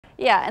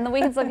Yeah, and the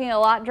weekend's looking a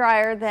lot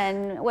drier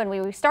than when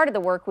we started the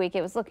work week.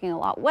 It was looking a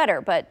lot wetter,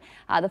 but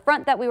the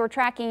front that we were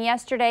tracking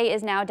yesterday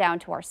is now down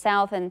to our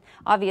south and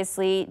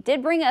obviously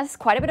did bring us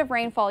quite a bit of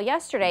rainfall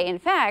yesterday. In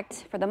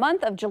fact, for the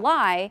month of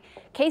July,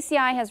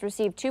 KCI has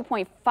received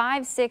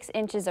 2.56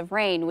 inches of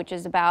rain, which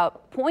is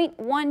about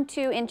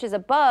 0.12 inches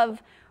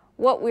above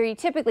what we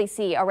typically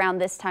see around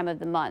this time of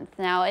the month.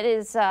 Now it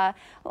is,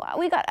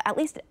 we got at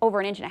least over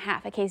 1.5 inches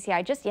at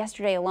KCI just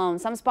yesterday alone.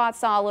 Some spots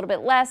saw a little bit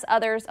less,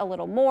 others a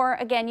little more.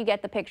 Again, you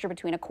get the picture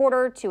between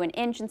 1/4 to 1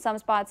 inch in some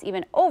spots,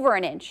 even over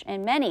 1 inch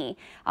in many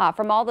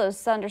from all those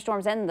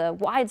thunderstorms and the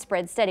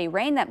widespread steady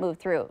rain that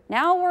moved through.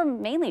 Now we're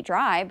mainly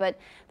dry, but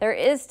there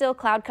is still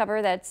cloud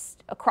cover that's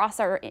across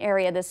our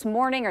area this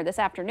morning or this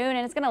afternoon,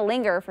 and it's going to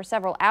linger for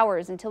several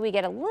hours until we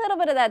get a little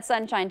bit of that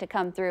sunshine to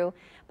come through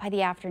by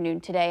the afternoon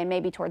today and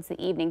maybe towards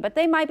the evening, but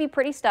they might be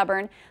pretty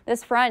stubborn.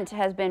 This front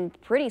has been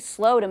pretty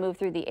slow to move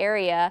through the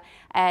area,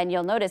 and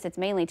you'll notice it's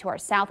mainly to our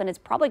south, and it's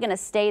probably going to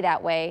stay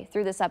that way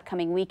through this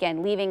upcoming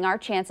weekend, leaving our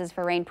chances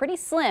for rain pretty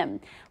slim.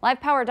 Live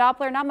power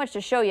Doppler, not much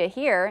to show you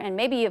here, and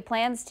maybe you have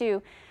plans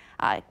to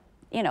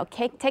you know,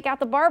 take out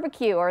the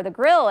barbecue or the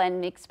grill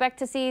and expect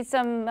to see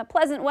some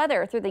pleasant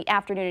weather through the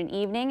afternoon and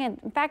evening. And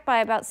in fact, by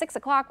about 6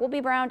 o'clock, we'll be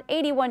around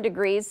 81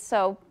 degrees.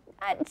 So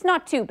it's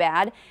not too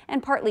bad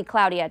and partly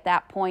cloudy at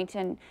that point,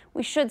 and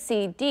we should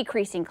see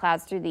decreasing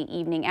clouds through the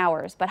evening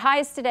hours. But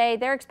highs today,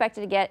 they're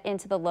expected to get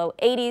into the low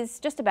 80s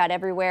just about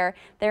everywhere.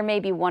 There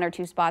may be 1 or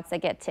 2 spots that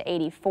get to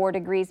 84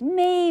 degrees,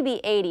 maybe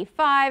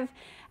 85.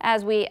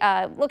 As we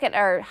look at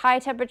our high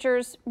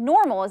temperatures,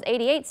 normal is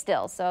 88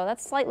 still, so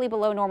that's slightly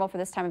below normal for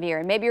this time of year.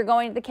 And maybe you're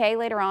going to the K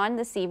later on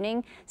this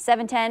evening,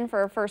 7:10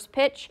 for our first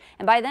pitch,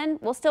 and by then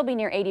we'll still be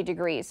near 80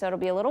 degrees, so it'll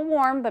be a little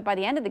warm, but by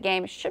the end of the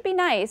game, it should be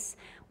nice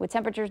with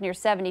temperatures near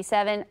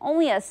 77.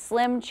 Only a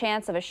slim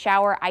chance of a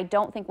shower. I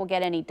don't think we'll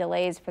get any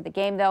delays for the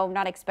game, though.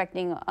 Not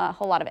expecting a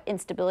whole lot of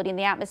instability in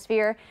the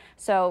atmosphere,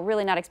 so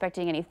really not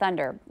expecting any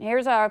thunder.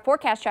 Here's our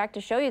forecast track to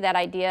show you that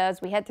idea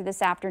as we head through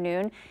this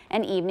afternoon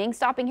and evening,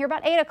 stopping here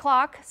about 8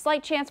 o'clock.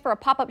 Slight chance for a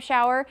pop-up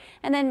shower,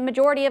 and then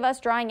majority of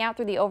us drying out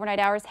through the overnight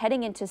hours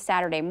heading into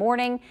Saturday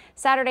morning.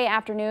 Saturday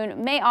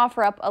afternoon may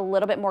offer up a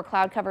little bit more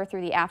cloud cover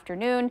through the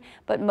afternoon,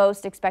 but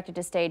most expected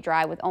to stay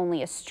dry with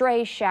only a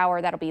stray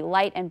shower that'll be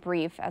light and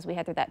brief as we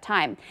head through that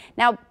time.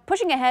 Now,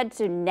 pushing ahead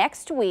to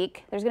next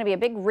week, there's going to be a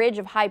big ridge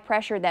of high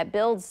pressure that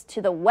builds to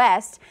the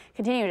west,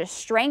 continuing to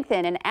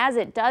strengthen, and as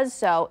it does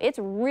so, it's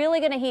really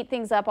going to heat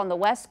things up on the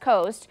west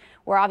coast,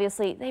 where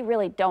obviously they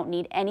really don't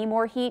need any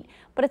more heat,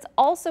 but it's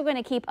also going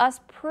to keep us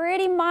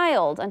pretty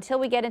mild until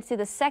we get into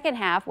the second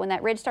half when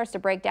that ridge starts to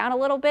break down a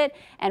little bit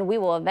and we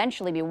will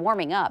eventually be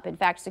warming up. In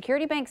fact,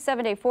 Security Bank's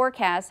 7-day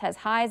forecast has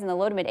highs in the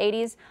low to mid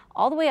 80s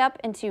all the way up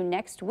into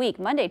next week,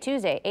 Monday,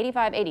 Tuesday,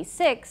 85,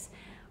 86.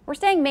 We're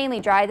staying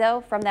mainly dry,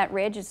 though, from that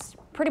ridge. It's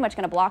pretty much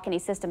going to block any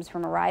systems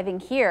from arriving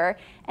here,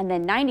 and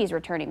then 90s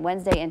returning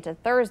Wednesday into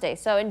Thursday.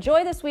 So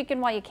enjoy this weekend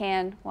while you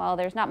can. While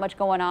there's not much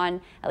going on,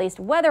 at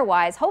least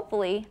weather-wise,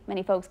 hopefully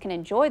many folks can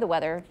enjoy the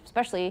weather,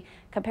 especially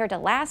compared to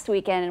last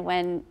weekend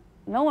when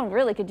no one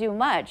really could do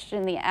much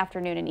in the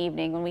afternoon and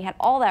evening when we had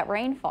all that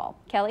rainfall.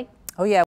 Kelly? Oh, yeah.